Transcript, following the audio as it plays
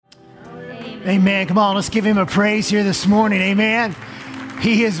Amen. Come on, let's give him a praise here this morning. Amen.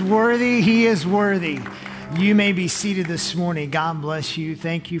 He is worthy. He is worthy. You may be seated this morning. God bless you.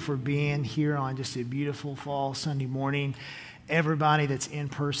 Thank you for being here on just a beautiful fall Sunday morning. Everybody that's in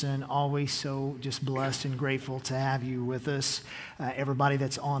person, always so just blessed and grateful to have you with us. Everybody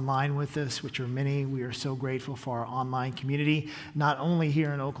that's online with us, which are many, we are so grateful for our online community, not only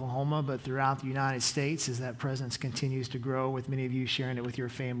here in Oklahoma, but throughout the United States as that presence continues to grow with many of you sharing it with your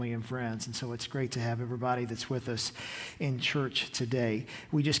family and friends. And so it's great to have everybody that's with us in church today.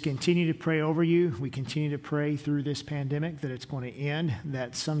 We just continue to pray over you. We continue to pray through this pandemic that it's going to end,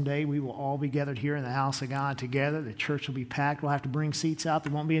 that someday we will all be gathered here in the house of God together. The church will be packed. We'll have to bring seats out.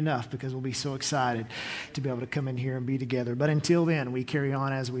 There won't be enough because we'll be so excited to be able to come in here and be together. But until then, we carry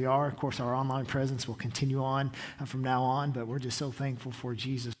on as we are. Of course, our online presence will continue on from now on, but we're just so thankful for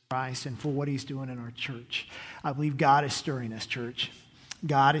Jesus Christ and for what he's doing in our church. I believe God is stirring us, church.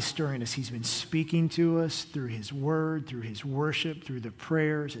 God is stirring us. He's been speaking to us through his word, through his worship, through the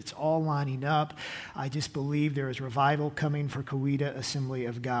prayers. It's all lining up. I just believe there is revival coming for Coweta Assembly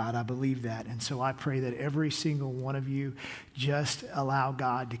of God. I believe that. And so I pray that every single one of you just allow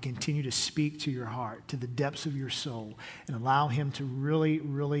God to continue to speak to your heart, to the depths of your soul, and allow him to really,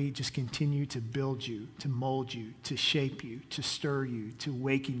 really just continue to build you, to mold you, to shape you, to stir you, to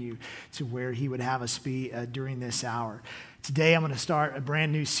awaken you to where he would have us be during this hour. Today, I'm going to start a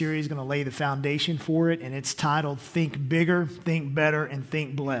brand new series, going to lay the foundation for it, and it's titled Think Bigger, Think Better, and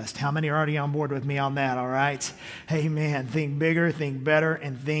Think Blessed. How many are already on board with me on that, all right? Amen. Think bigger, think better,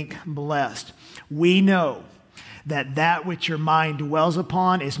 and think blessed. We know that which your mind dwells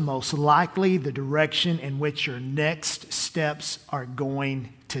upon is most likely the direction in which your next steps are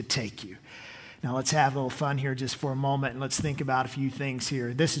going to take you. Now, let's have a little fun here just for a moment, and let's think about a few things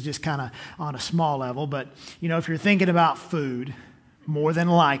here. This is just kind of on a small level, but, you know, if you're thinking about food, more than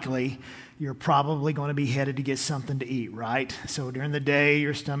likely, you're probably going to be headed to get something to eat, right? So during the day,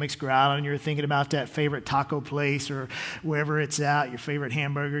 your stomach's growling, you're thinking about that favorite taco place or wherever it's at, your favorite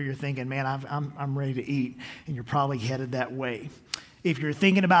hamburger, you're thinking, man, I'm ready to eat, and you're probably headed that way. If you're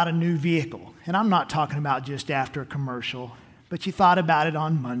thinking about a new vehicle, and I'm not talking about just after a commercial, but you thought about it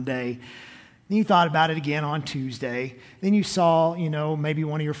on Monday, then you thought about it again on Tuesday. Then you saw, maybe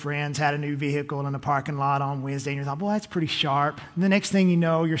one of your friends had a new vehicle in the parking lot on Wednesday, and you thought, boy, that's pretty sharp. And the next thing you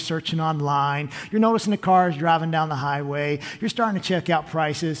know, you're searching online. You're noticing the cars driving down the highway. You're starting to check out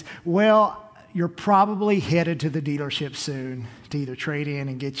prices. Well, you're probably headed to the dealership soon to either trade in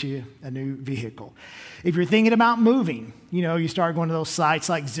and get you a new vehicle. If you're thinking about moving, you start going to those sites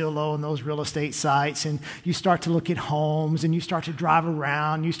like Zillow and those real estate sites, and you start to look at homes, and you start to drive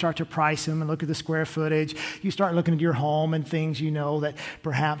around, you start to price them and look at the square footage. You start looking at your home and things that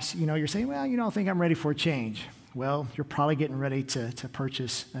perhaps, you're saying, well, I think I'm ready for a change. Well, you're probably getting ready to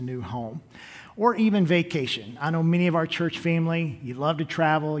purchase a new home. Or even vacation. I know many of our church family, you love to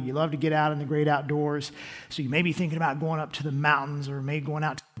travel, you love to get out in the great outdoors. So you may be thinking about going up to the mountains or maybe going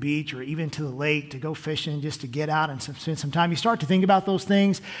out to the beach or even to the lake to go fishing just to get out and spend some time. You start to think about those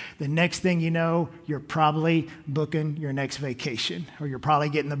things. The next thing you know, you're probably booking your next vacation, or you're probably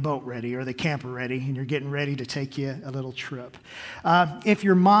getting the boat ready or the camper ready, and you're getting ready to take you a little trip. If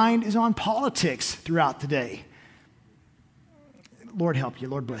your mind is on politics throughout the day, Lord help you.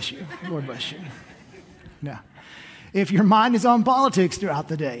 Lord bless you. Lord bless you. No. If your mind is on politics throughout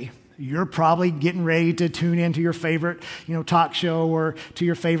the day, you're probably getting ready to tune into your favorite, talk show or to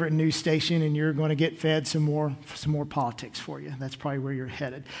your favorite news station, and you're going to get fed some more politics for you. That's probably where you're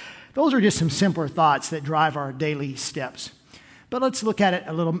headed. Those are just some simpler thoughts that drive our daily steps. But let's look at it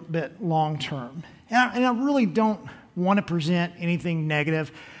a little bit long term. And I really don't want to present anything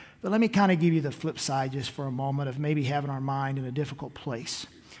negative, but let me kind of give you the flip side just for a moment of maybe having our mind in a difficult place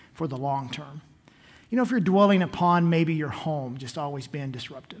for the long term. If you're dwelling upon maybe your home just always being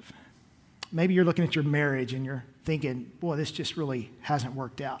disruptive. Maybe you're looking at your marriage and you're thinking, boy, this just really hasn't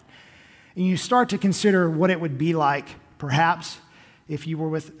worked out. And you start to consider what it would be like, perhaps, if you were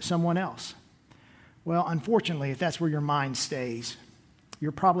with someone else. Well, unfortunately, if that's where your mind stays,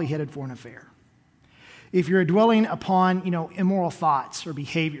 you're probably headed for an affair. If you're dwelling upon, immoral thoughts or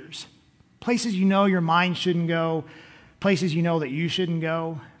behaviors, places your mind shouldn't go, places that you shouldn't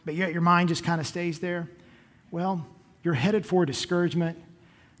go, but yet your mind just kind of stays there, well, you're headed for discouragement,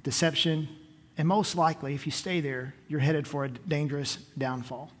 deception, and most likely, if you stay there, you're headed for a dangerous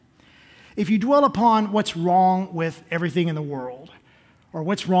downfall. If you dwell upon what's wrong with everything in the world, or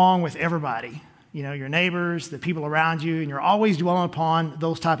what's wrong with everybody, your neighbors, the people around you, and you're always dwelling upon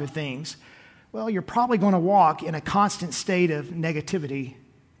those type of things, well, you're probably going to walk in a constant state of negativity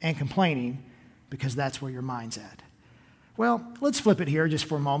and complaining because that's where your mind's at. Well, let's flip it here just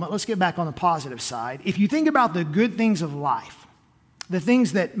for a moment. Let's get back on the positive side. If you think about the good things of life, the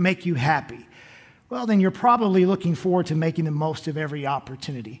things that make you happy, well, then you're probably looking forward to making the most of every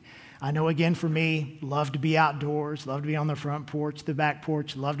opportunity. I know, again, for me, love to be outdoors, love to be on the front porch, the back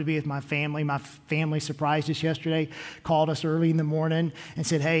porch, love to be with my family. My family surprised us yesterday, called us early in the morning and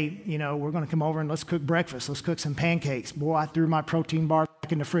said, hey, we're going to come over and let's cook breakfast. Let's cook some pancakes. Boy, I threw my protein bar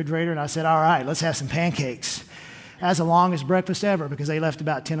back in the refrigerator and I said, all right, let's have some pancakes. That's the longest breakfast ever because they left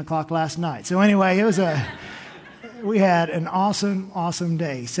about 10 o'clock last night. So anyway, we had an awesome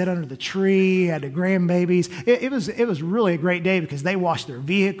day. Sat under the tree, had the grandbabies. It was really a great day because they washed their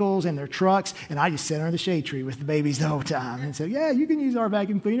vehicles and their trucks, and I just sat under the shade tree with the babies the whole time and said, yeah, you can use our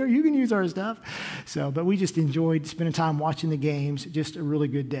vacuum cleaner, you can use our stuff. But we just enjoyed spending time watching the games, just a really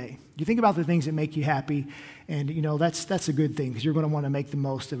good day. You think about the things that make you happy, and that's a good thing because you're going to want to make the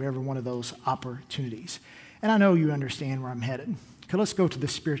most of every one of those opportunities. And I know you understand where I'm headed. Okay, let's go to the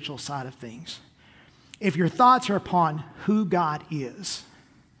spiritual side of things. If your thoughts are upon who God is,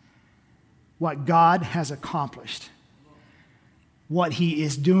 what God has accomplished, what He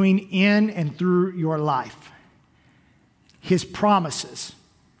is doing in and through your life, His promises,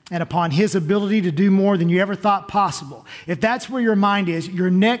 and upon His ability to do more than you ever thought possible, if that's where your mind is, your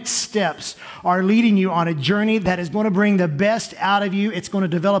next steps are leading you on a journey that is going to bring the best out of you. It's going to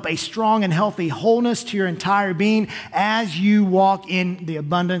develop a strong and healthy wholeness to your entire being as you walk in the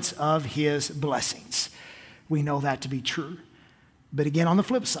abundance of His blessings. We know that to be true. But again, on the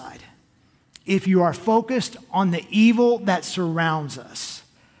flip side, if you are focused on the evil that surrounds us,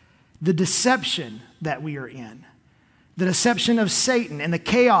 the deception that we are in, the deception of Satan and the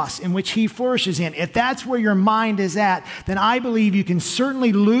chaos in which he flourishes in, if that's where your mind is at, then I believe you can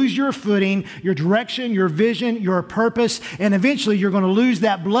certainly lose your footing, your direction, your vision, your purpose, and eventually you're going to lose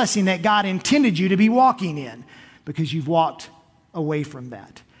that blessing that God intended you to be walking in because you've walked away from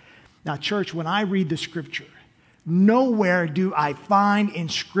that. Now, church, when I read the Scripture, nowhere do I find in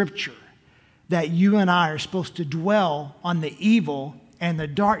Scripture that you and I are supposed to dwell on the evil and the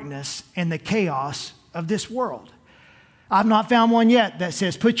darkness and the chaos of this world. I've not found one yet that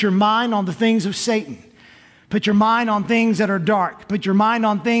says, put your mind on the things of Satan. Put your mind on things that are dark. Put your mind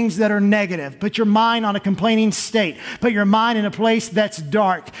on things that are negative. Put your mind on a complaining state. Put your mind in a place that's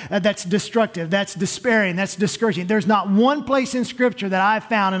dark, that's destructive, that's despairing, that's discouraging. There's not one place in Scripture that I've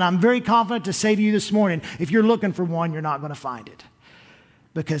found, and I'm very confident to say to you this morning, if you're looking for one, you're not going to find it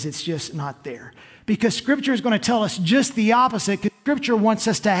because it's just not there. Because Scripture is going to tell us just the opposite. Because Scripture wants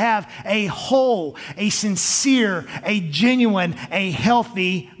us to have a whole, a sincere, a genuine, a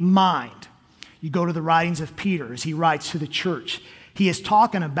healthy mind. You go to the writings of Peter as he writes to the church. He is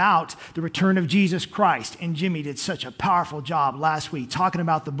talking about the return of Jesus Christ. And Jimmy did such a powerful job last week talking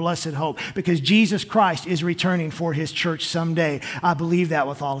about the blessed hope because Jesus Christ is returning for His church someday. I believe that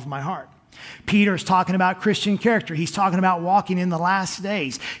with all of my heart. Peter's talking about Christian character. He's talking about walking in the last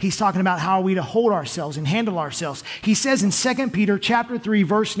days. He's talking about how are we to hold ourselves and handle ourselves. He says in 2 Peter chapter 3,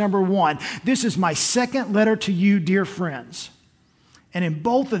 verse number 1, this is my second letter to you, dear friends. And in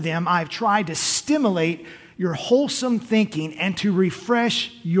both of them, I've tried to stimulate your wholesome thinking and to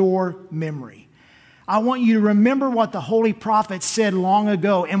refresh your memory. I want you to remember what the holy prophets said long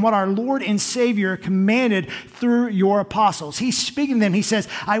ago and what our Lord and Savior commanded through your apostles. He's speaking to them. He says,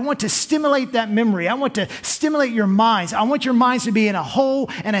 I want to stimulate that memory. I want to stimulate your minds. I want your minds to be in a whole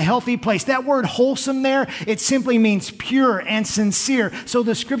and a healthy place. That word wholesome there, it simply means pure and sincere. So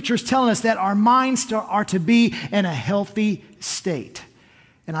the Scripture's telling us that our minds are to be in a healthy state.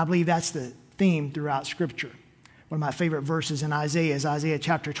 And I believe that's the theme throughout Scripture. One of my favorite verses in Isaiah is Isaiah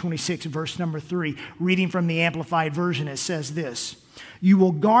chapter 26, verse number 3. Reading from the Amplified Version, it says this, you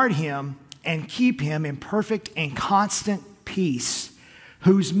will guard him and keep him in perfect and constant peace,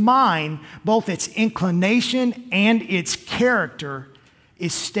 whose mind, both its inclination and its character,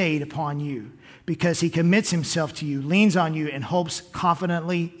 is stayed upon you, because he commits himself to you, leans on you, and hopes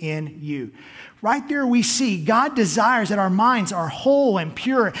confidently in you. Right there we see God desires that our minds are whole and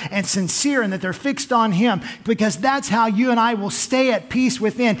pure and sincere and that they're fixed on Him, because that's how you and I will stay at peace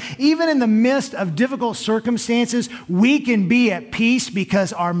within. Even in the midst of difficult circumstances, we can be at peace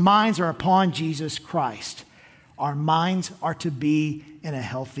because our minds are upon Jesus Christ. Our minds are to be in a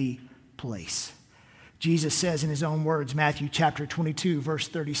healthy place. Jesus says in His own words, Matthew chapter 22, verse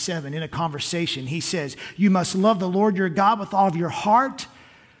 37, in a conversation, He says, you must love the Lord your God with all of your heart,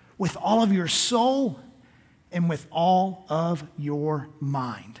 with all of your soul, and with all of your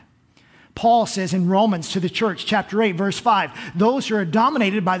mind. Paul says in Romans to the church, chapter 8, verse 5, those who are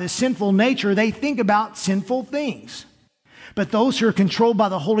dominated by the sinful nature, they think about sinful things. But those who are controlled by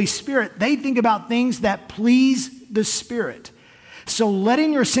the Holy Spirit, they think about things that please the Spirit. So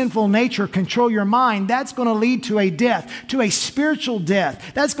letting your sinful nature control your mind, that's going to lead to a death, to a spiritual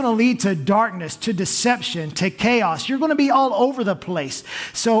death. That's going to lead to darkness, to deception, to chaos. You're going to be all over the place.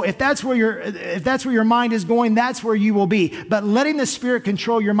 So if that's where your mind is going, that's where you will be. But letting the Spirit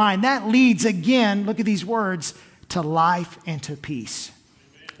control your mind, that leads again, look at these words, to life and to peace.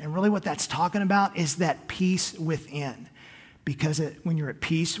 And really what that's talking about is that peace within. Because when you're at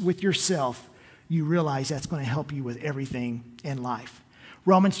peace with yourself, you realize that's going to help you with everything in life.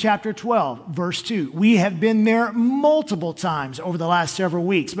 Romans chapter 12, verse 2. We have been there multiple times over the last several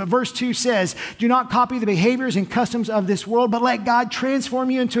weeks. But verse 2 says, do not copy the behaviors and customs of this world, but let God transform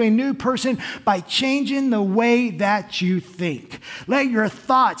you into a new person by changing the way that you think. Let your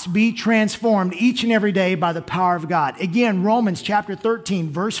thoughts be transformed each and every day by the power of God. Again, Romans chapter 13,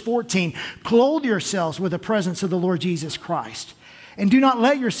 verse 14. Clothe yourselves with the presence of the Lord Jesus Christ. And do not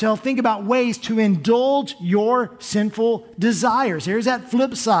let yourself think about ways to indulge your sinful desires. Here's that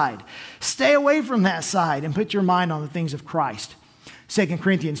flip side. Stay away from that side and put your mind on the things of Christ. 2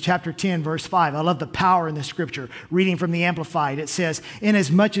 Corinthians chapter 10, verse 5. I love the power in the scripture. Reading from the Amplified, it says,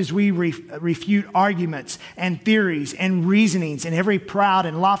 inasmuch as we refute arguments and theories and reasonings and every proud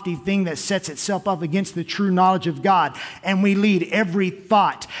and lofty thing that sets itself up against the true knowledge of God, and we lead every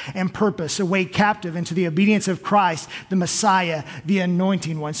thought and purpose away captive into the obedience of Christ, the Messiah, the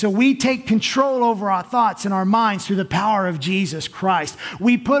anointing one. So we take control over our thoughts and our minds through the power of Jesus Christ.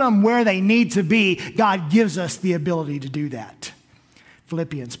 We put them where they need to be. God gives us the ability to do that.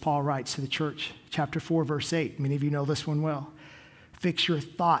 Philippians, Paul writes to the church, chapter 4, verse 8. Many of you know this one well. Fix your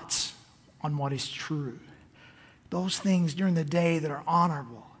thoughts on what is true. Those things during the day that are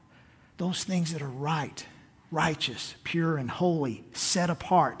honorable. Those things that are right, righteous, pure, and holy, set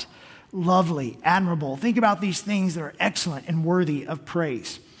apart, lovely, admirable. Think about these things that are excellent and worthy of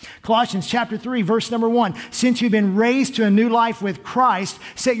praise. Colossians chapter 3, verse number 1. Since you've been raised to a new life with Christ,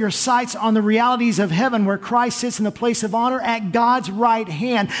 set your sights on the realities of heaven where Christ sits in the place of honor at God's right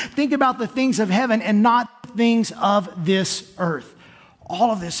hand. Think about the things of heaven and not things of this earth.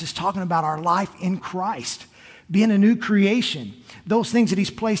 All of this is talking about our life in Christ, being a new creation. Those things that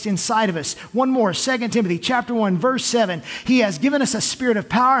he's placed inside of us. One more, 2 Timothy chapter 1, verse 7. He has given us a spirit of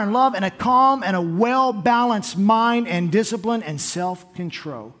power and love and a calm and a well-balanced mind and discipline and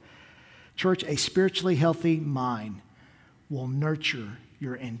self-control. Church, a spiritually healthy mind will nurture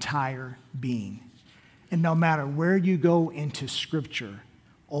your entire being. And no matter where you go into Scripture,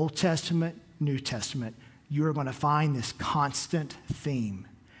 Old Testament, New Testament, you are going to find this constant theme.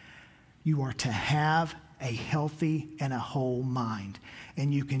 You are to have a healthy and a whole mind.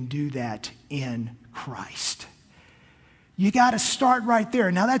 And you can do that in Christ. You got to start right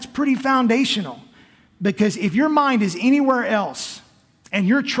there. Now that's pretty foundational, because if your mind is anywhere else and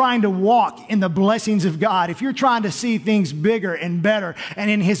you're trying to walk in the blessings of God, if you're trying to see things bigger and better and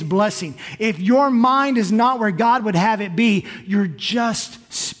in His blessing, if your mind is not where God would have it be, you're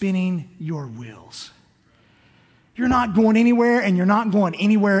just spinning your wheels. You're not going anywhere, and you're not going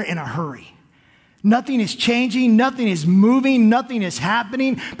anywhere in a hurry. Nothing is changing, nothing is moving, nothing is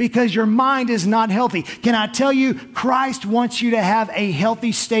happening because your mind is not healthy. Can I tell you, Christ wants you to have a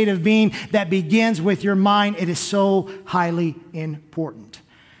healthy state of being that begins with your mind. It is so highly important.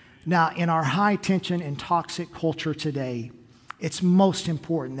 Now, in our high tension and toxic culture today, it's most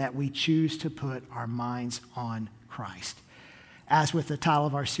important that we choose to put our minds on Christ. As with the title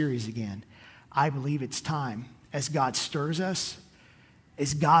of our series again, I believe it's time, as God stirs us,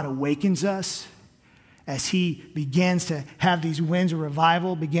 as God awakens us, as He begins to have these winds of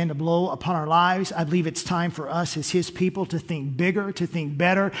revival begin to blow upon our lives, I believe it's time for us as His people to think bigger, to think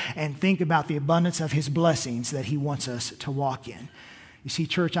better, and think about the abundance of His blessings that He wants us to walk in. You see,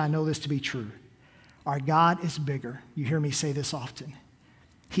 church, I know this to be true. Our God is bigger. You hear me say this often.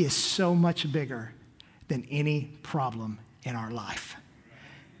 He is so much bigger than any problem in our life.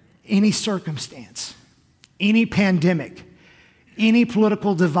 Any circumstance, any pandemic, any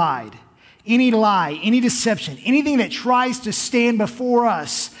political divide, any lie, any deception, anything that tries to stand before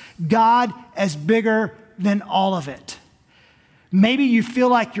us, God is bigger than all of it. Maybe you feel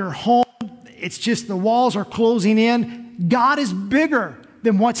like your home, it's just the walls are closing in. God is bigger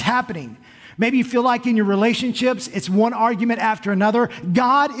than what's happening. Maybe you feel like in your relationships, it's one argument after another.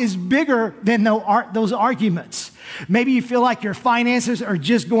 God is bigger than those arguments. Maybe you feel like your finances are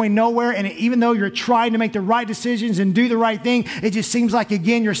just going nowhere, and even though you're trying to make the right decisions and do the right thing, it just seems like,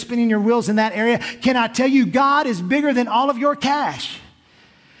 again, you're spinning your wheels in that area. Can I tell you, God is bigger than all of your cash?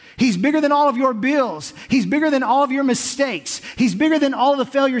 He's bigger than all of your bills. He's bigger than all of your mistakes. He's bigger than all of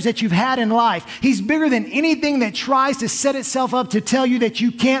the failures that you've had in life. He's bigger than anything that tries to set itself up to tell you that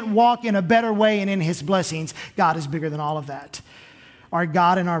you can't walk in a better way and in his blessings. God is bigger than all of that. Our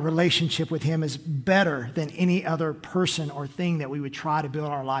God and our relationship with him is better than any other person or thing that we would try to build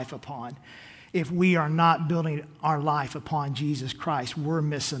our life upon. If we are not building our life upon Jesus Christ, we're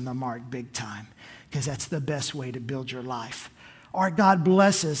missing the mark big time, because that's the best way to build your life. Our God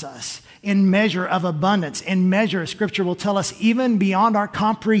blesses us in measure of abundance, in measure, Scripture will tell us, even beyond our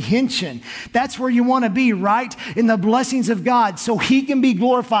comprehension. That's where you want to be, right? In the blessings of God, so he can be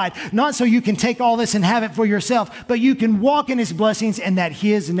glorified. Not so you can take all this and have it for yourself, but you can walk in his blessings and that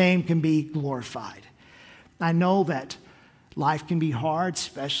his name can be glorified. I know that life can be hard,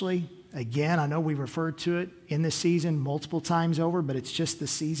 especially, again, I know we referred to it in this season multiple times over, but it's just the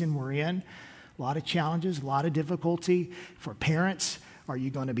season we're in. A lot of challenges, a lot of difficulty for parents. Are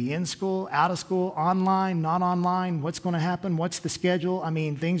you going to be in school, out of school, online, not online? What's going to happen? What's the schedule? I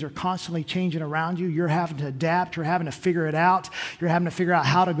mean, things are constantly changing around you. You're having to adapt. You're having to figure it out. You're having to figure out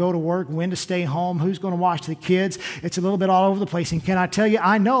how to go to work, when to stay home, who's going to watch the kids. It's a little bit all over the place. And can I tell you,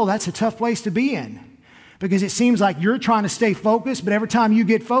 I know that's a tough place to be in. Because it seems like you're trying to stay focused, but every time you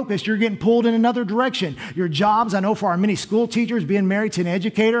get focused, you're getting pulled in another direction. Your jobs, I know for our many school teachers, being married to an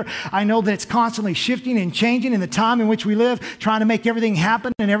educator, I know that it's constantly shifting and changing in the time in which we live, trying to make everything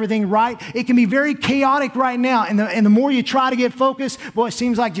happen and everything right. It can be very chaotic right now. And the more you try to get focused, boy, it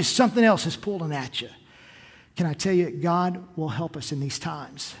seems like just something else is pulling at you. Can I tell you, God will help us in these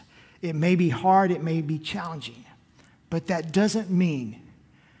times. It may be hard, it may be challenging, but that doesn't mean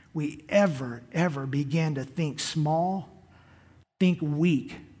we ever begin to think small, think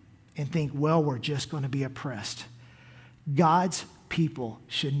weak, and think, well, we're just going to be oppressed. God's people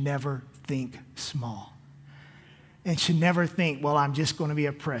should never think small and should never think, well, I'm just going to be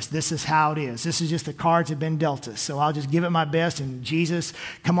oppressed. This is how it is. This is just the cards have been dealt us. So I'll just give it my best, and Jesus,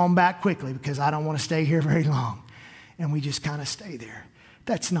 come on back quickly because I don't want to stay here very long. And we just kind of stay there.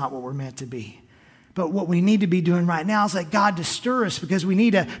 That's not what we're meant to be. But what we need to be doing right now is let God to stir us, because we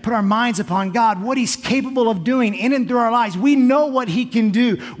need to put our minds upon God, what he's capable of doing in and through our lives. We know what he can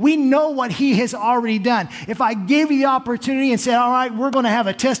do. We know what he has already done. If I gave you the opportunity and said, all right, we're going to have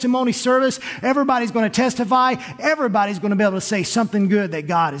a testimony service, everybody's going to testify, everybody's going to be able to say something good that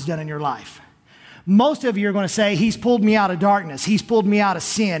God has done in your life. Most of you are going to say, he's pulled me out of darkness. He's pulled me out of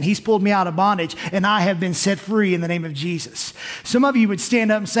sin. He's pulled me out of bondage, and I have been set free in the name of Jesus. Some of you would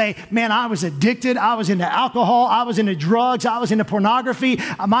stand up and say, man, I was addicted. I was into alcohol. I was into drugs. I was into pornography.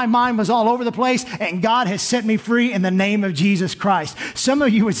 My mind was all over the place, and God has set me free in the name of Jesus Christ. Some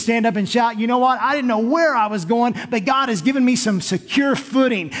of you would stand up and shout, you know what? I didn't know where I was going, but God has given me some secure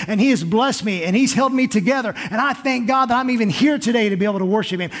footing, and he has blessed me, and he's held me together, and I thank God that I'm even here today to be able to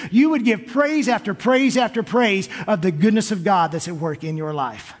worship him. You would give praise after praise after praise of the goodness of God that's at work in your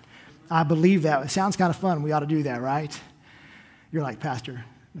life. I believe that. It sounds kind of fun. We ought to do that, right? You're like, Pastor,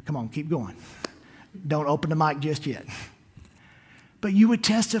 come on, keep going. Don't open the mic just yet. But you would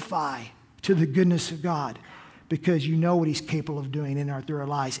testify to the goodness of God because you know what he's capable of doing in our through our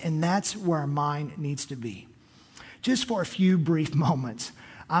lives. And that's where our mind needs to be. Just for a few brief moments,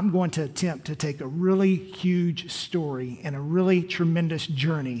 I'm going to attempt to take a really huge story and a really tremendous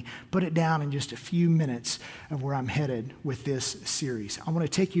journey, put it down in just a few minutes of where I'm headed with this series. I want to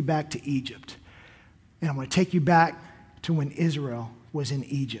take you back to Egypt. And I want to take you back to when Israel was in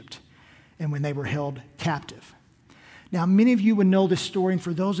Egypt and when they were held captive. Now, many of you would know this story, and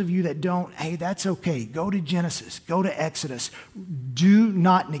for those of you that don't, hey, that's okay. Go to Genesis. Go to Exodus. Do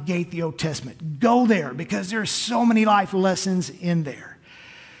not negate the Old Testament. Go there because there are so many life lessons in there.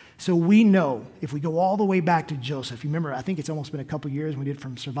 So we know, if we go all the way back to Joseph, you remember, I think it's almost been a couple years when we did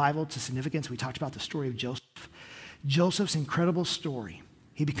From Survival to Significance. We talked about the story of Joseph. Joseph's incredible story.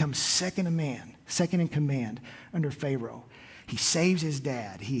 He becomes second in command under Pharaoh. He saves his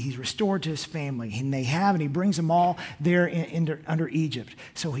dad. He's restored to his family. And he brings them all there under Egypt.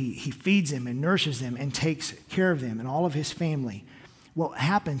 So he feeds them and nourishes them and takes care of them and all of his family. What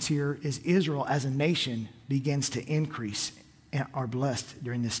happens here is Israel as a nation begins to increase and are blessed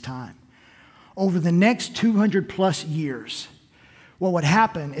during this time. Over the next 200 plus years, what would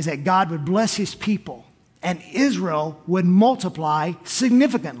happen is that God would bless his people and Israel would multiply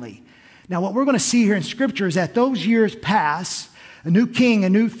significantly. Now, what we're going to see here in Scripture is that those years pass, a new king, a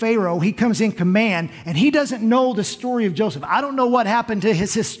new Pharaoh, he comes in command, and he doesn't know the story of Joseph. I don't know what happened to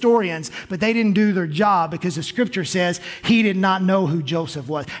his historians, but they didn't do their job because the Scripture says he did not know who Joseph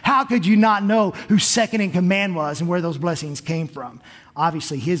was. How could you not know who second in command was and where those blessings came from?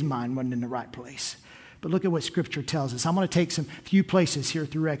 Obviously, his mind wasn't in the right place. But look at what Scripture tells us. I'm going to take some few places here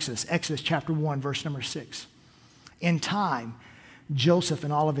through Exodus. Exodus chapter 1, verse number 6. In time, Joseph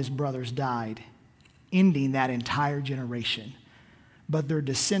and all of his brothers died, ending that entire generation. But their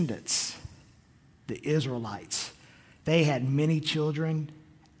descendants, the Israelites, they had many children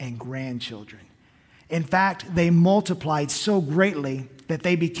and grandchildren. In fact, they multiplied so greatly that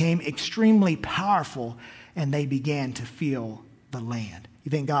they became extremely powerful and they began to fill the land.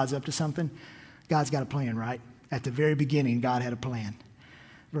 You think God's up to something? God's got a plan, right? At the very beginning, God had a plan.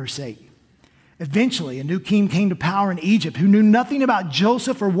 Verse 8. Eventually, a new king came to power in Egypt who knew nothing about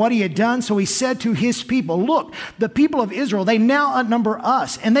Joseph or what he had done. So he said to his people, look, the people of Israel, they now outnumber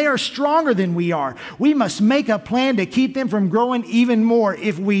us, and they are stronger than we are. We must make a plan to keep them from growing even more.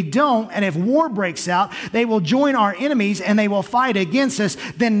 If we don't, and if war breaks out, they will join our enemies and they will fight against us.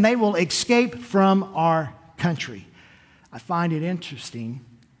 Then they will escape from our country. I find it interesting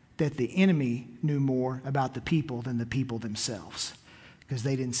that the enemy knew more about the people than the people themselves, because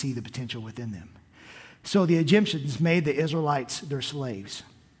they didn't see the potential within them. So the Egyptians made the Israelites their slaves.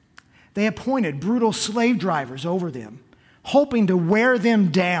 They appointed brutal slave drivers over them, hoping to wear them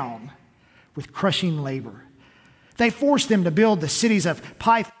down with crushing labor. They forced them to build the cities of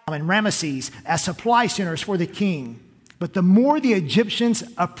Pithom and Ramesses as supply centers for the king. But the more the Egyptians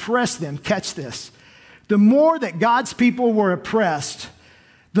oppressed them, catch this, the more that God's people were oppressed,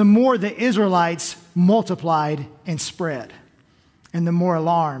 the more the Israelites multiplied and spread, and the more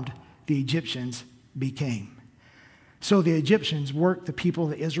alarmed the Egyptians became. So the Egyptians worked the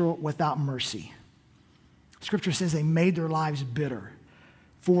people of Israel without mercy. Scripture says they made their lives bitter,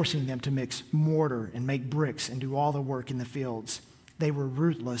 forcing them to mix mortar and make bricks and do all the work in the fields. They were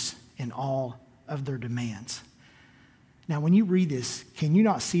ruthless in all of their demands. Now, when you read this, can you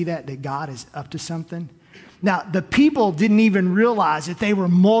not see that God is up to something? Now, the people didn't even realize that they were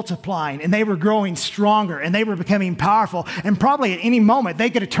multiplying and they were growing stronger and they were becoming powerful. And probably at any moment,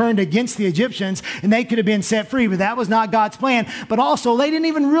 they could have turned against the Egyptians and they could have been set free. But that was not God's plan. But also, they didn't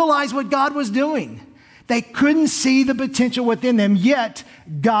even realize what God was doing. They couldn't see the potential within them. Yet,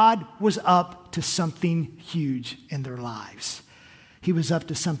 God was up to something huge in their lives. He was up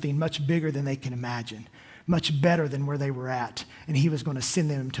to something much bigger than they can imagine, much better than where they were at. And he was going to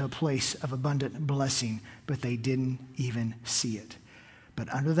send them to a place of abundant blessing, but they didn't even see it.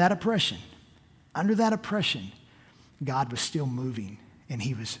 But under that oppression, God was still moving and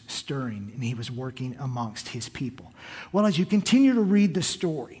he was stirring and he was working amongst his people. Well, as you continue to read the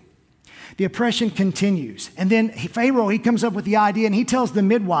story, the oppression continues. And then Pharaoh, he comes up with the idea and he tells the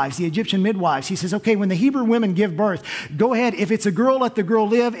midwives, the Egyptian midwives, he says, okay, when the Hebrew women give birth, go ahead. If it's a girl, let the girl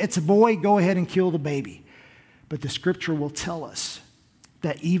live. It's a boy, go ahead and kill the baby. But the scripture will tell us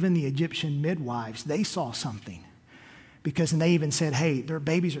that even the Egyptian midwives, they saw something. Because and they even said, hey, their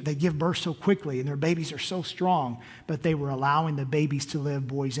babies, they give birth so quickly and their babies are so strong. But they were allowing the babies to live,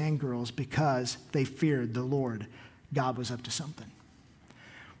 boys and girls, because they feared the Lord. God was up to something.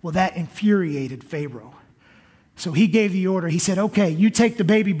 Well, that infuriated Pharaoh. So he gave the order. He said, okay, you take the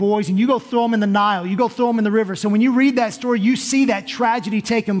baby boys and you go throw them in the Nile. You go throw them in the river. So when you read that story, you see that tragedy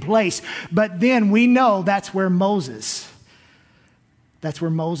taking place. But then we know that's where Moses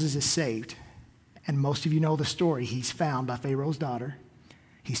is saved. And most of you know the story. He's found by Pharaoh's daughter.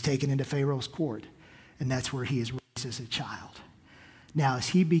 He's taken into Pharaoh's court. And that's where he is raised as a child. Now, as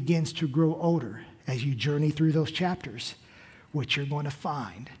he begins to grow older, as you journey through those chapters, what you're going to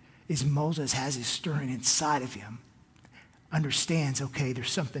find is Moses has his stirring inside of him, understands, okay,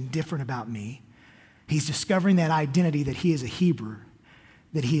 there's something different about me. He's discovering that identity that he is a Hebrew,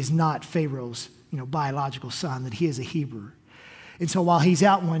 that he is not Pharaoh's biological son, that he is a Hebrew. And so while he's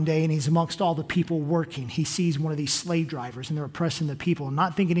out one day and he's amongst all the people working, he sees one of these slave drivers and they're oppressing the people, and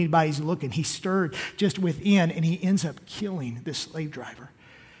not thinking anybody's looking. He's stirred just within and he ends up killing this slave driver.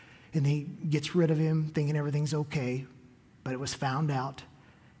 And he gets rid of him thinking everything's okay. But it was found out,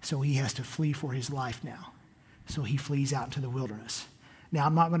 so he has to flee for his life now. So he flees out into the wilderness. Now,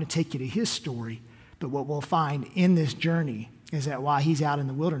 I'm not going to take you to his story, but what we'll find in this journey is that while he's out in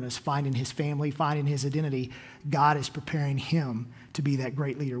the wilderness, finding his family, finding his identity, God is preparing him to be that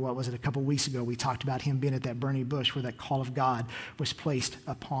great leader. What was it? A couple weeks ago, we talked about him being at that burning bush where that call of God was placed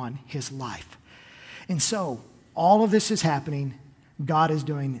upon his life. And so, all of this is happening. God is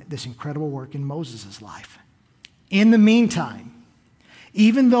doing this incredible work in Moses' life. In the meantime,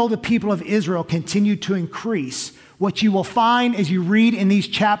 even though the people of Israel continue to increase, what you will find as you read in these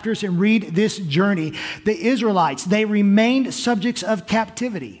chapters and read this journey, the Israelites, they remained subjects of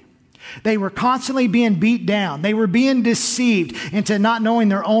captivity. They were constantly being beat down. They were being deceived into not knowing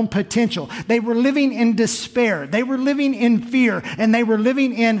their own potential. They were living in despair. They were living in fear, and they were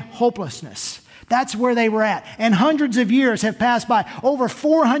living in hopelessness. That's where they were at. And hundreds of years have passed by. Over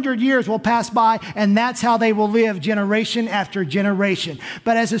 400 years will pass by, and that's how they will live generation after generation.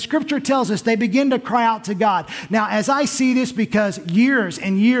 But as the scripture tells us, they begin to cry out to God. Now, as I see this, because years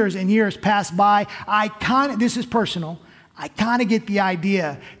and years and years pass by, this is personal, I kind of get the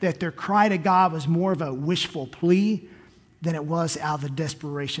idea that their cry to God was more of a wishful plea than it was out of the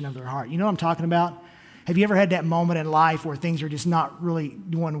desperation of their heart. You know what I'm talking about? Have you ever had that moment in life where things are just not really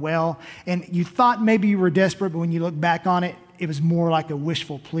doing well, and you thought maybe you were desperate, but when you look back on it, it was more like a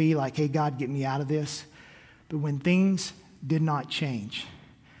wishful plea, like, hey, God, get me out of this. But when things did not change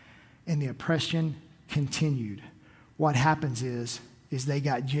and the oppression continued, what happens is they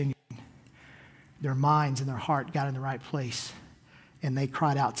got genuine. Their minds and their heart got in the right place, and they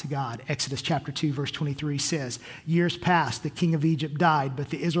cried out to God. Exodus chapter 2, verse 23 says, years passed, the king of Egypt died,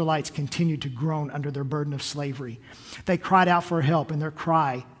 but the Israelites continued to groan under their burden of slavery. They cried out for help, and their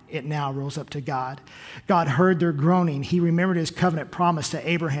cry, it now rose up to God. God heard their groaning. He remembered his covenant promise to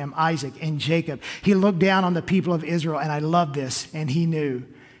Abraham, Isaac, and Jacob. He looked down on the people of Israel, and I love this, and he knew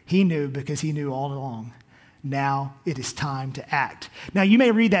because he knew all along. Now it is time to act. Now you may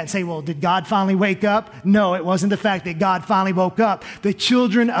read that and say, well, did God finally wake up? No, it wasn't the fact that God finally woke up. The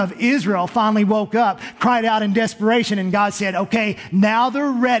children of Israel finally woke up, cried out in desperation, and God said, okay, now they're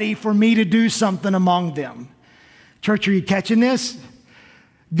ready for me to do something among them. Church, are you catching this?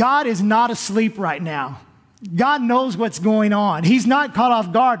 God is not asleep right now. God knows what's going on. He's not caught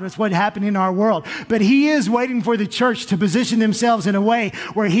off guard with what happened in our world, but he is waiting for the church to position themselves in a way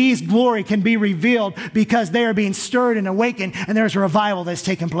where his glory can be revealed because they are being stirred and awakened, and there's a revival that's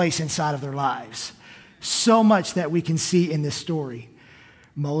taking place inside of their lives. So much that we can see in this story.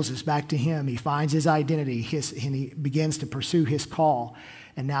 Moses, back to him, he finds his identity, and he begins to pursue his call,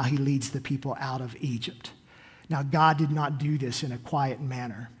 and now he leads the people out of Egypt. Now, God did not do this in a quiet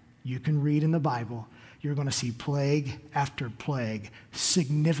manner. You can read in the Bible. You're going to see plague after plague,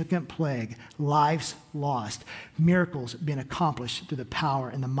 significant plague, lives lost, miracles being accomplished through the power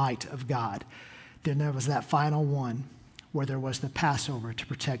and the might of God. Then there was that final one where there was the Passover to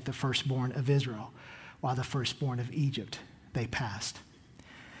protect the firstborn of Israel, while the firstborn of Egypt, they passed.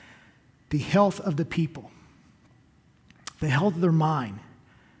 The health of the people, the health of their mind,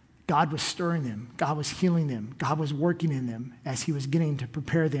 God was stirring them. God was healing them. God was working in them as he was getting to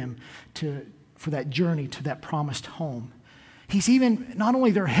prepare them for that journey to that promised home. He's even, not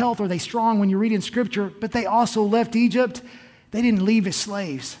only their health are they strong when you read in scripture, but they also left Egypt. They didn't leave as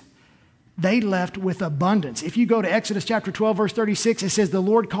slaves. They left with abundance. If you go to Exodus chapter 12, verse 36, it says, the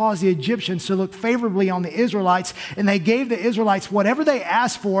Lord caused the Egyptians to look favorably on the Israelites, and they gave the Israelites whatever they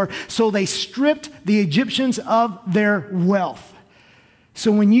asked for, so they stripped the Egyptians of their wealth.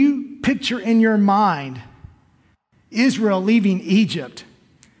 So when you picture in your mind Israel leaving Egypt,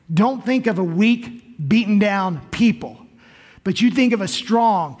 don't think of a weak, beaten down people, but you think of a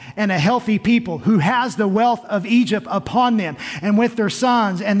strong and a healthy people who has the wealth of Egypt upon them, and with their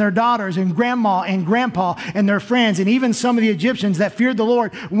sons and their daughters and grandma and grandpa and their friends, and even some of the Egyptians that feared the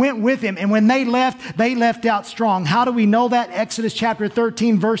Lord went with him. And when they left out strong. How do we know that? Exodus chapter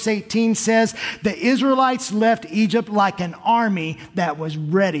 13, verse 18 says, the Israelites left Egypt like an army that was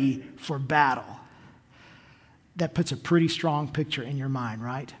ready for battle. That puts a pretty strong picture in your mind,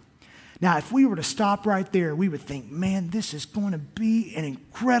 right? Now, if we were to stop right there, we would think, man, this is going to be an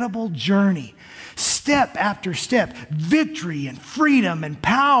incredible journey. Step after step, victory and freedom and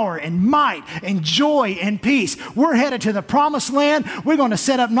power and might and joy and peace. We're headed to the promised land. We're going to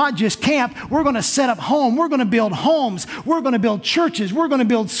set up not just camp, we're going to set up home. We're going to build homes. We're going to build churches. We're going to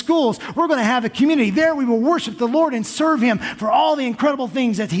build schools. We're going to have a community. There we will worship the Lord and serve him for all the incredible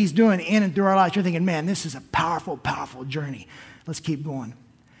things that he's doing in and through our lives. You're thinking, man, this is a powerful, powerful journey. Let's keep going.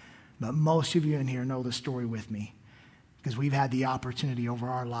 But most of you in here know the story with me because we've had the opportunity over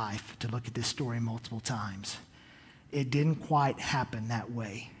our life to look at this story multiple times. It didn't quite happen that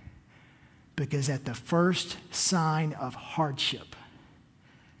way because at the first sign of hardship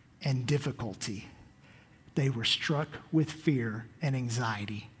and difficulty, they were struck with fear and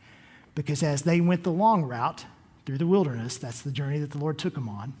anxiety because as they went the long route through the wilderness, that's the journey that the Lord took them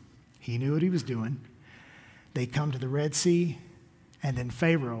on. He knew what he was doing. They come to the Red Sea. And then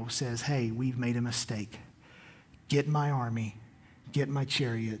Pharaoh says, hey, we've made a mistake. Get my army, get my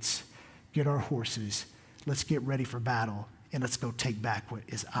chariots, get our horses. Let's get ready for battle, and let's go take back what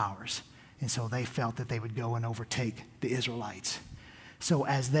is ours. And so they felt that they would go and overtake the Israelites. So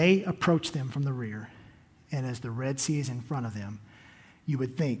as they approach them from the rear, and as the Red Sea is in front of them, you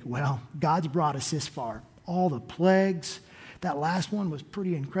would think, well, God's brought us this far. All the plagues, That last one was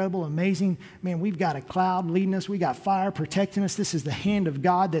pretty incredible, amazing. Man, we've got a cloud leading us. We got fire protecting us. This is the hand of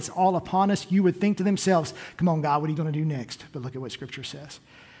God that's all upon us. You would think to themselves, come on, God, what are you going to do next? But look at what Scripture says.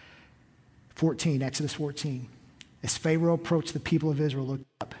 14, Exodus 14. As Pharaoh approached, the people of Israel looked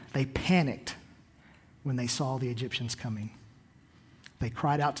up. They panicked when they saw the Egyptians coming. They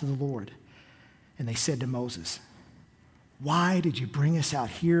cried out to the Lord, and they said to Moses, why did you bring us out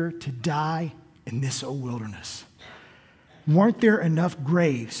here to die in this wilderness? Weren't there enough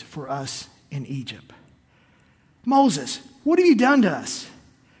graves for us in Egypt? Moses, what have you done to us?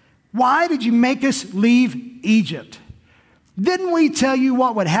 Why did you make us leave Egypt? Didn't we tell you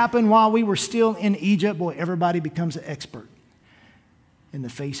what would happen while we were still in Egypt? Boy, everybody becomes an expert in the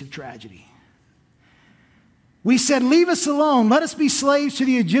face of tragedy. We said, leave us alone. Let us be slaves to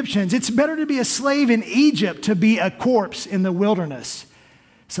the Egyptians. It's better to be a slave in Egypt to be a corpse in the wilderness.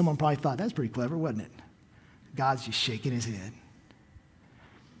 Someone probably thought, that's pretty clever, wasn't it? God's just shaking his head.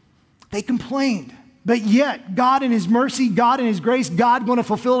 They complained. But yet, God in his mercy, God in his grace, God going to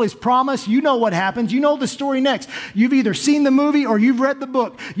fulfill his promise. You know what happens. You know the story next. You've either seen the movie or you've read the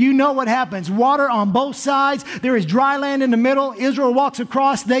book. You know what happens. Water on both sides. There is dry land in the middle. Israel walks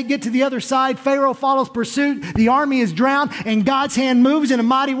across. They get to the other side. Pharaoh follows pursuit. The army is drowned, and God's hand moves in a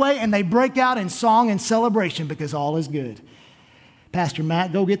mighty way, and they break out in song and celebration because all is good. Pastor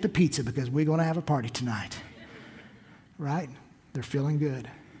Matt, go get the pizza because we're going to have a party tonight. Right? They're feeling good.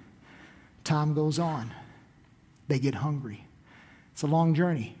 Time goes on. They get hungry. It's a long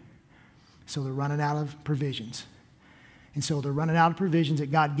journey. So they're running out of provisions. And so they're running out of provisions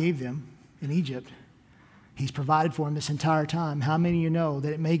that God gave them in Egypt. He's provided for them this entire time. How many of you know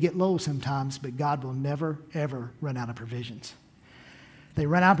that it may get low sometimes, but God will never, ever run out of provisions? They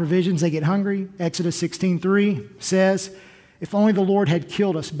run out of provisions. They get hungry. Exodus 16:3 says, if only the Lord had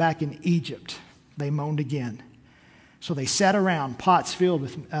killed us back in Egypt, they moaned again. So they sat around, pots filled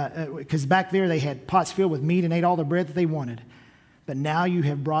with, because back there they had pots filled with meat and ate all the bread that they wanted. But now you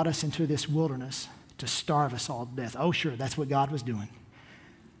have brought us into this wilderness to starve us all to death. Oh, sure, that's what God was doing.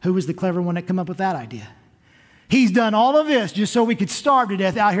 Who was the clever one that came up with that idea? He's done all of this just so we could starve to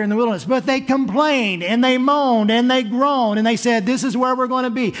death out here in the wilderness. But they complained and they moaned and they groaned and they said, this is where we're going to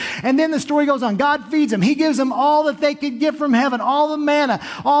be. And then the story goes on. God feeds them. He gives them all that they could get from heaven, all the manna,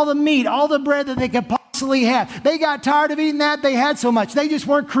 all the meat, all the bread that they could possibly have. They got tired of eating that. They had so much. They just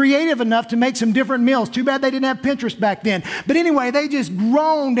weren't creative enough to make some different meals. Too bad they didn't have Pinterest back then. But anyway, they just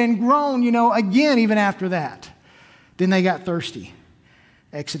groaned and groaned, again, even after that. Then they got thirsty.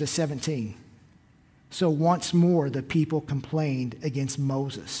 Exodus 17. So once more the people complained against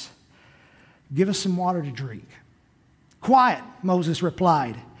Moses. Give us some water to drink. Quiet, Moses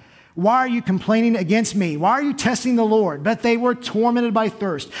replied. Why are you complaining against me? Why are you testing the Lord? But they were tormented by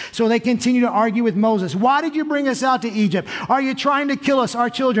thirst. So they continued to argue with Moses. Why did you bring us out to Egypt? Are you trying to kill us, our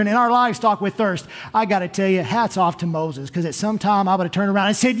children, and our livestock with thirst? I got to tell you, hats off to Moses, because at some time I would have turned around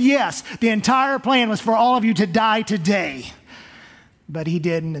and said, yes, the entire plan was for all of you to die today. But he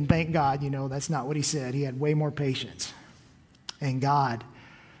didn't, and thank God, that's not what he said. He had way more patience. And God,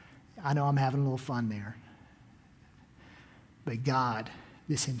 I know I'm having a little fun there, but God,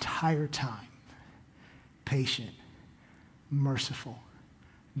 this entire time, patient, merciful,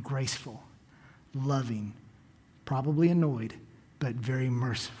 graceful, loving, probably annoyed, but very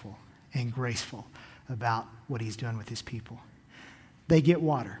merciful and graceful about what he's doing with his people. They get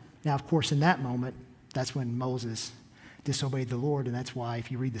water. Now, of course, in that moment, that's when Moses disobeyed the Lord, and that's why,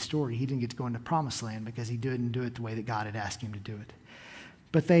 if you read the story, he didn't get to go into the promised land because he didn't do it the way that God had asked him to do it.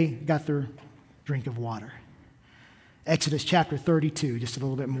 But they got their drink of water. Exodus chapter 32, just a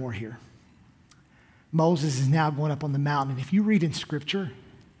little bit more here. Moses is now going up on the mountain, and if you read in Scripture,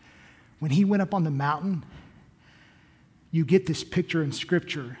 when he went up on the mountain, you get this picture in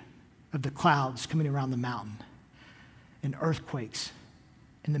Scripture of the clouds coming around the mountain and earthquakes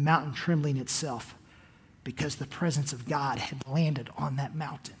and the mountain trembling itself, because the presence of God had landed on that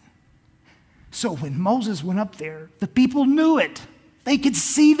mountain. So when Moses went up there, the people knew it. They could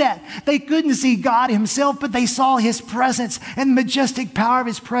see that. They couldn't see God himself, but they saw his presence and the majestic power of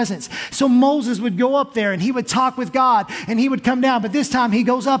his presence. So Moses would go up there and he would talk with God and he would come down. But this time he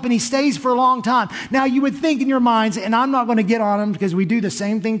goes up and he stays for a long time. Now you would think in your minds, and I'm not going to get on them because we do the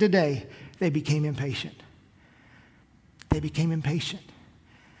same thing today, they became impatient. They became impatient.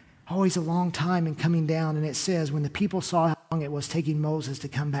 Always a long time in coming down. And it says, when the people saw how long it was taking Moses to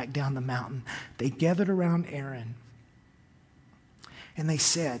come back down the mountain, they gathered around Aaron and they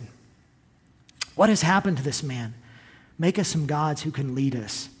said, what has happened to this man? Make us some gods who can lead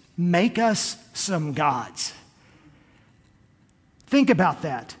us. Make us some gods. Think about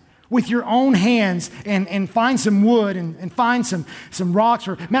that. with your own hands and find some wood and find some rocks.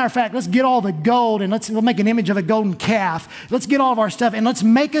 Or matter of fact, let's get all the gold and we'll make an image of a golden calf. Let's get all of our stuff and let's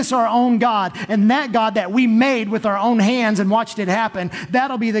make us our own God. And that God that we made with our own hands and watched it happen,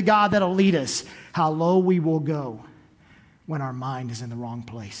 that'll be the God that'll lead us. How low we will go when our mind is in the wrong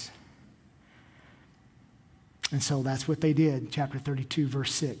place. And so that's what they did. Chapter 32,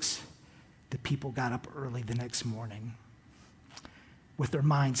 verse 6. The people got up early the next morning with their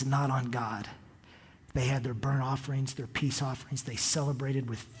minds not on God. They had their burnt offerings, their peace offerings. They celebrated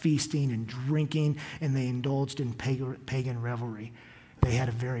with feasting and drinking, and they indulged in pagan revelry. They had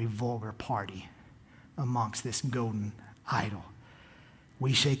a very vulgar party amongst this golden idol.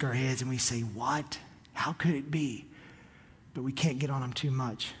 We shake our heads and we say, what? How could it be? But we can't get on them too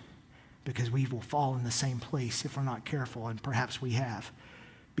much because we will fall in the same place if we're not careful, and perhaps we have.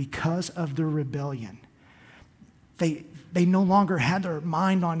 Because of their rebellion, they no longer had their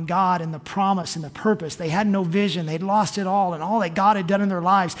mind on God and the promise and the purpose. They had no vision. They'd lost it all and all that God had done in their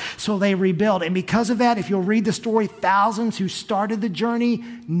lives. So they rebelled. And because of that, if you'll read the story, thousands who started the journey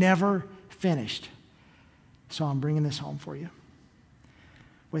never finished. So I'm bringing this home for you.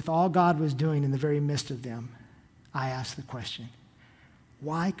 With all God was doing in the very midst of them, I ask the question,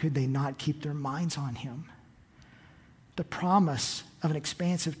 why could they not keep their minds on him? The promise of an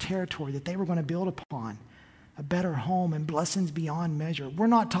expansive territory that they were going to build upon, a better home and blessings beyond measure. We're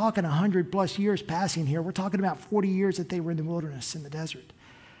not talking 100 plus years passing here. We're talking about 40 years that they were in the wilderness, in the desert.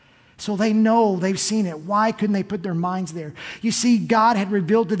 So they know, they've seen it. Why couldn't they put their minds there? You see, God had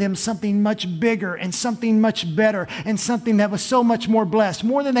revealed to them something much bigger and something much better and something that was so much more blessed,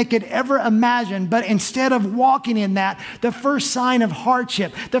 more than they could ever imagine. But instead of walking in that, the first sign of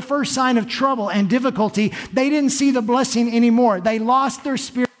hardship, the first sign of trouble and difficulty, they didn't see the blessing anymore. They lost their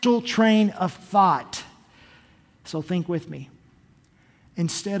spiritual train of thought. So think with me.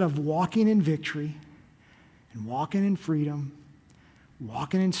 Instead of walking in victory and walking in freedom,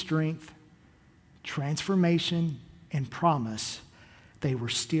 walking in strength, transformation, and promise, they were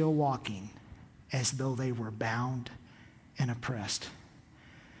still walking as though they were bound and oppressed.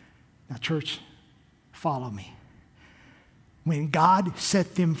 Now, church, follow me. When God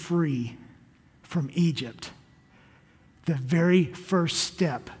set them free from Egypt, the very first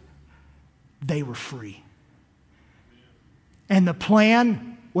step, they were free. And the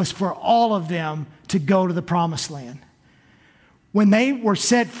plan was for all of them to go to the promised land. When they were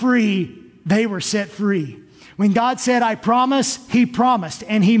set free, they were set free. When God said, I promise, he promised,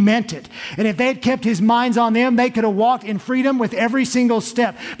 and he meant it. And if they had kept his minds on them, they could have walked in freedom with every single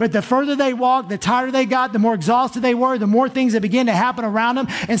step. But the further they walked, the tighter they got, the more exhausted they were, the more things that began to happen around them.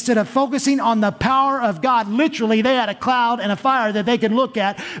 Instead of focusing on the power of God, literally they had a cloud and a fire that they could look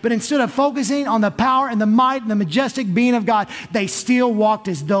at. But instead of focusing on the power and the might and the majestic being of God, they still walked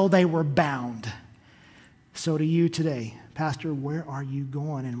as though they were bound. So to you today, Pastor, where are you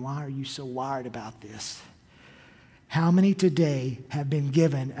going and why are you so wired about this? How many today have been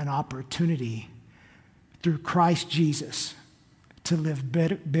given an opportunity through Christ Jesus to live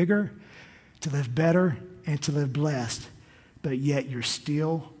bigger, to live better, and to live blessed, but yet you're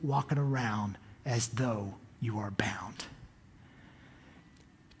still walking around as though you are bound?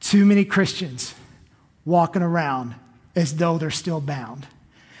 Too many Christians walking around as though they're still bound.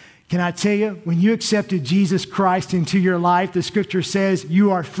 Can I tell you, when you accepted Jesus Christ into your life, the scripture says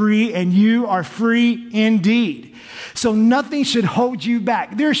you are free and you are free indeed. So nothing should hold you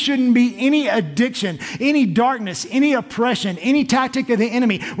back. There shouldn't be any addiction, any darkness, any oppression, any tactic of the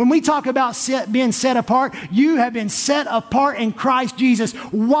enemy. When we talk about being set apart, you have been set apart in Christ Jesus.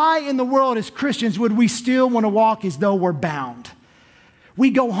 Why in the world as Christians would we still want to walk as though we're bound? We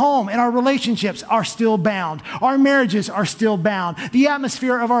go home and our relationships are still bound. Our marriages are still bound. The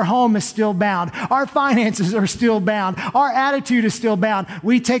atmosphere of our home is still bound. Our finances are still bound. Our attitude is still bound.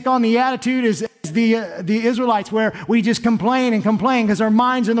 We take on the attitude as the Israelites, where we just complain and complain because our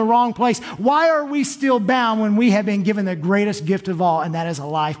mind's in the wrong place. Why are we still bound when we have been given the greatest gift of all, and that is a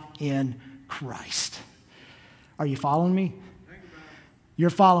life in Christ? Are you following me? You're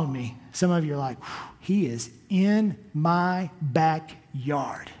following me. Some of you are like, he is in my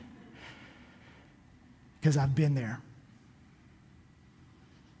backyard. Because I've been there.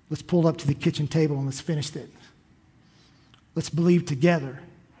 Let's pull up to the kitchen table and let's finish it. Let's believe together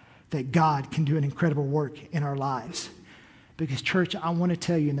that God can do an incredible work in our lives. Because, church, I want to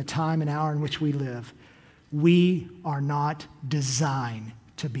tell you, in the time and hour in which we live, we are not designed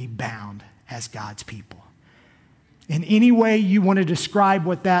to be bound as God's people. In any way you want to describe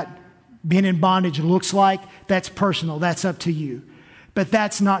what that being in bondage looks like, that's personal. That's up to you. But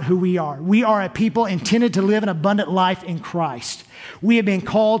that's not who we are. We are a people intended to live an abundant life in Christ. We have been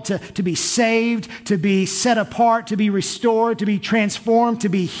called to be saved, to be set apart, to be restored, to be transformed, to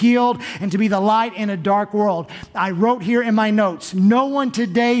be healed, and to be the light in a dark world. I wrote here in my notes, no one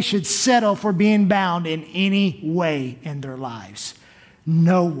today should settle for being bound in any way in their lives.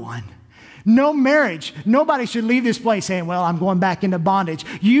 No one. No marriage. Nobody should leave this place saying, well, I'm going back into bondage.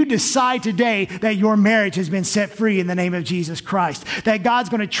 You decide today that your marriage has been set free in the name of Jesus Christ. That God's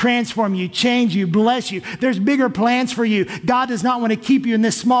going to transform you, change you, bless you. There's bigger plans for you. God does not want to keep you in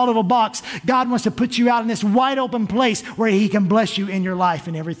this small little box. God wants to put you out in this wide open place where he can bless you in your life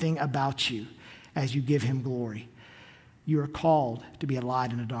and everything about you as you give him glory. You are called to be a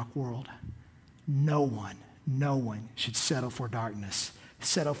light in a dark world. No one should settle for darkness.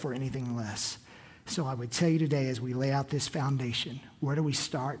 Settle for anything less. So I would tell you today as we lay out this foundation, where do we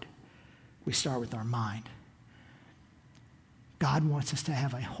start? We start with our mind. God wants us to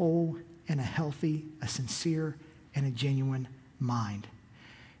have a whole and a healthy, a sincere and a genuine mind.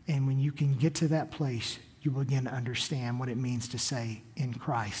 And when you can get to that place, you will begin to understand what it means to say in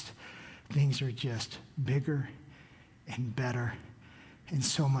Christ, things are just bigger and better and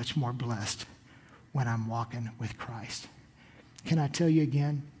so much more blessed when I'm walking with Christ. Can I tell you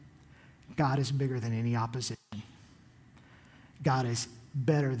again? God is bigger than any opposition. God is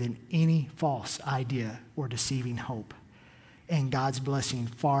better than any false idea or deceiving hope. And God's blessing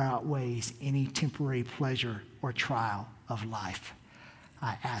far outweighs any temporary pleasure or trial of life.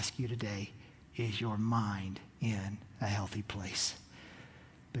 I ask you today, is your mind in a healthy place?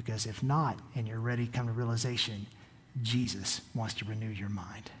 Because if not, and you're ready to come to realization, Jesus wants to renew your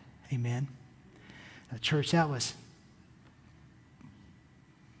mind. Amen? Now, church, that was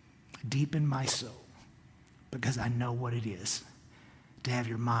deep in my soul, because I know what it is to have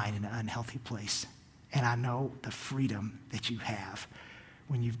your mind in an unhealthy place. And I know the freedom that you have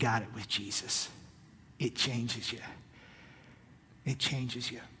when you've got it with Jesus. It changes you. It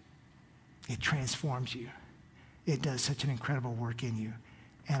changes you. It transforms you. It does such an incredible work in you.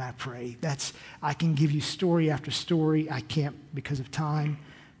 And I pray I can give you story after story. I can't because of time.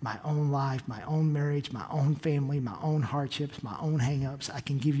 My own life, my own marriage, my own family, my own hardships, my own hang-ups. I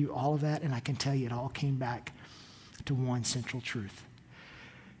can give you all of that, and I can tell you it all came back to one central truth.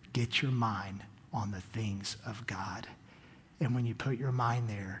 Get your mind on the things of God. And when you put your mind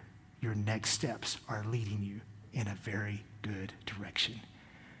there, your next steps are leading you in a very good direction.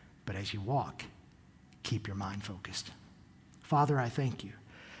 But as you walk, keep your mind focused. Father, I thank you.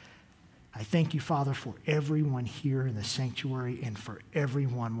 I thank you, Father, for everyone here in the sanctuary and for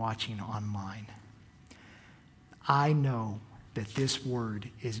everyone watching online. I know that this word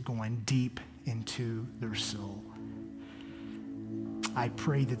is going deep into their soul. I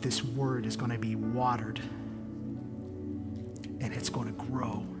pray that this word is going to be watered and it's going to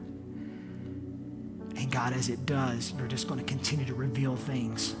grow. And God, as it does, you're just going to continue to reveal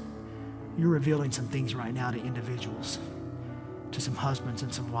things. You're revealing some things right now to individuals, to some husbands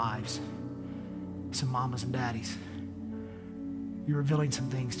and some wives, some mamas and daddies. You're revealing some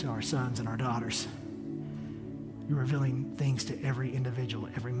things to our sons and our daughters. You're revealing things to every individual,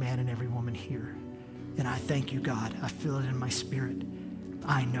 every man and every woman here. And I thank you, God. I feel it in my spirit.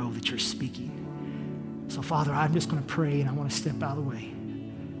 I know that you're speaking. So, Father, I'm just going to pray and I want to step out of the way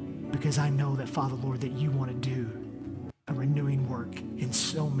because I know that, Father, Lord, that you want to do a renewing work in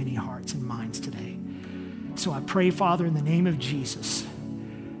so many hearts and minds today. So I pray, Father, in the name of Jesus,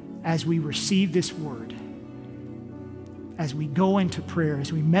 as we receive this word, as we go into prayer,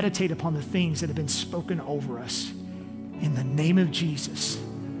 as we meditate upon the things that have been spoken over us, in the name of Jesus,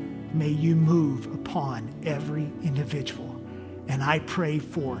 may you move upon every individual. And I pray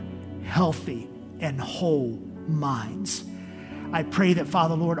for healthy and whole minds. I pray that,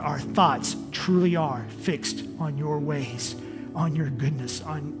 Father, Lord, our thoughts truly are fixed on your ways, on your goodness,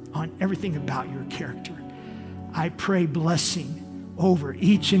 on everything about your character. I pray blessing over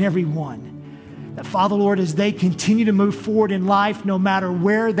each and every one. That, Father, Lord, as they continue to move forward in life, no matter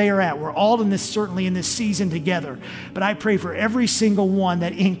where they are at, we're all in this, certainly in this season together. But I pray for every single one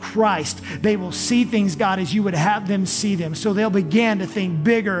that in Christ, they will see things, God, as you would have them see them. So they'll begin to think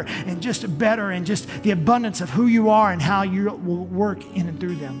bigger and just better and just the abundance of who you are and how you will work in and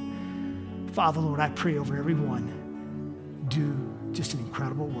through them. Father, Lord, I pray over everyone. Do just an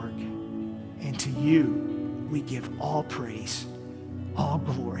incredible work. And to you, we give all praise, all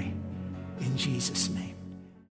glory, in Jesus' name.